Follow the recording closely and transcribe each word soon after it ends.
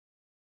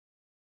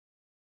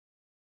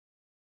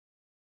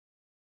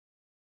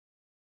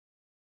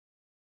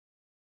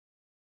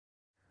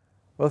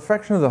Well, A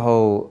Fraction of the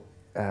Whole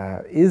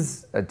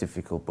is a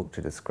difficult book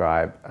to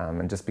describe,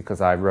 and just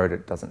because I wrote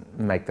it doesn't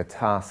make the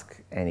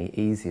task any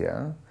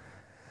easier.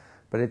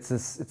 But it's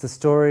a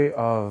story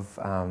of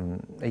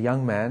a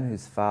young man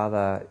whose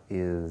father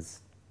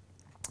is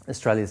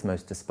Australia's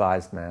most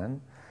despised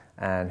man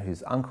and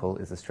whose uncle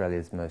is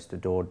Australia's most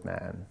adored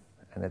man.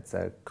 And it's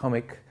a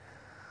comic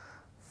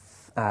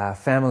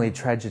family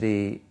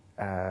tragedy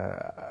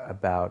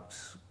about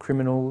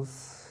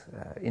criminals,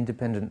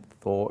 independent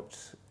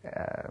thought,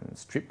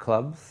 strip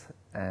clubs,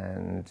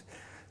 and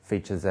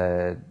features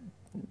a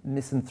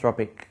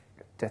misanthropic,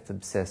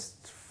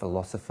 death-obsessed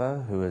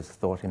philosopher who has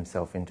thought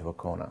himself into a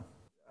corner.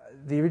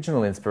 The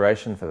original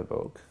inspiration for the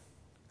book,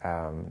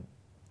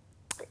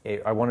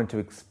 I wanted to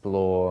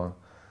explore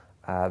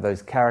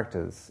those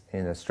characters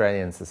in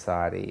Australian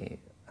society,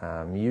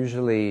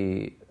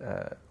 usually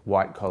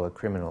white-collar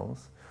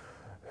criminals,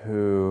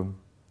 who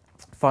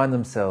find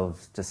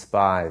themselves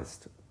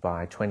despised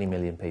by 20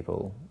 million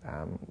people,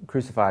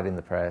 crucified in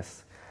the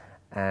press,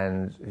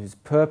 and whose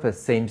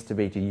purpose seems to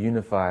be to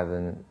unify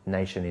the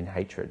nation in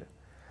hatred.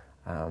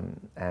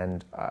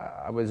 And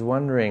I was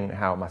wondering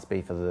how it must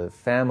be for the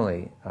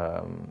family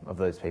of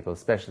those people,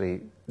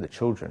 especially the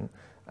children,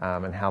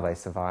 and how they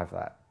survive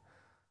that.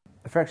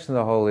 A Fraction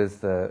of the Whole is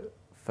the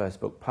first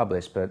book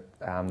published, but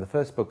the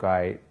first book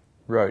I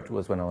wrote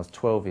was when I was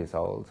 12 years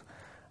old.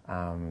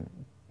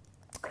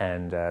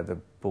 And the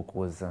book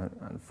was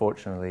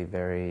unfortunately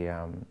very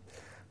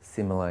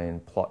similar in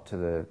plot to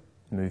the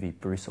movie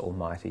Bruce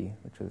Almighty,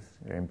 which was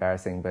very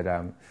embarrassing, but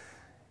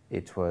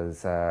it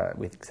was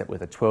except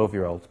with a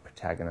 12-year-old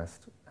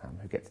protagonist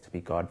who gets to be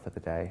God for the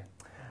day.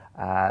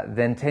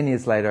 Then 10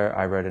 years later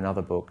I wrote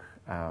another book.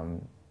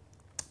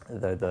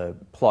 The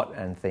plot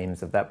and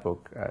themes of that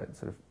book are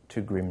sort of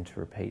too grim to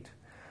repeat,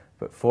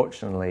 but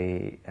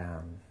fortunately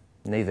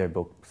neither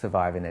book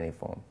survive in any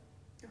form.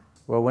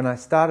 Well, when I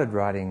started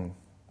writing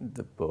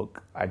the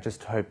book, I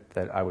just hoped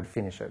that I would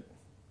finish it.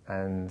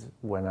 And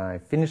when I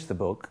finished the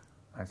book,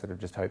 I sort of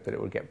just hoped that it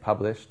would get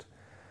published.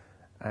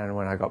 And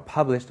when I got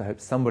published, I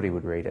hoped somebody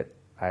would read it.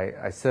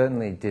 I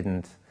certainly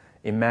didn't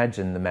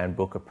imagine the Man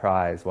Booker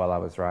Prize while I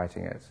was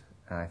writing it.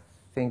 And I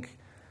think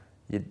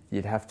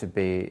you'd have to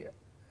be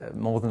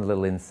more than a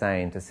little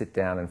insane to sit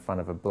down in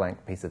front of a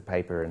blank piece of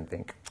paper and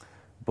think,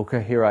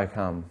 Booker, here I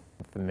come.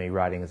 For me,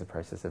 writing is a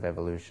process of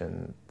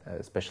evolution,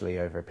 especially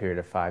over a period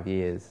of 5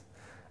 years.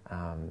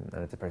 And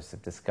it's a process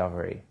of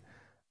discovery.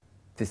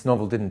 This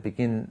novel didn't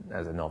begin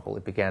as a novel,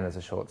 it began as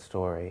a short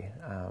story,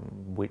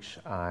 which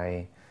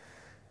I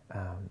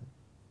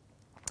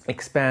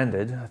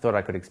expanded. I thought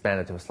I could expand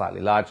it to a slightly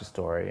larger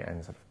story,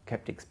 and sort of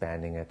kept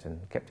expanding it,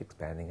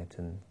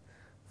 and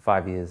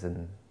 5 years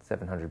and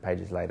 700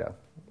 pages later,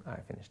 I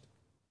finished.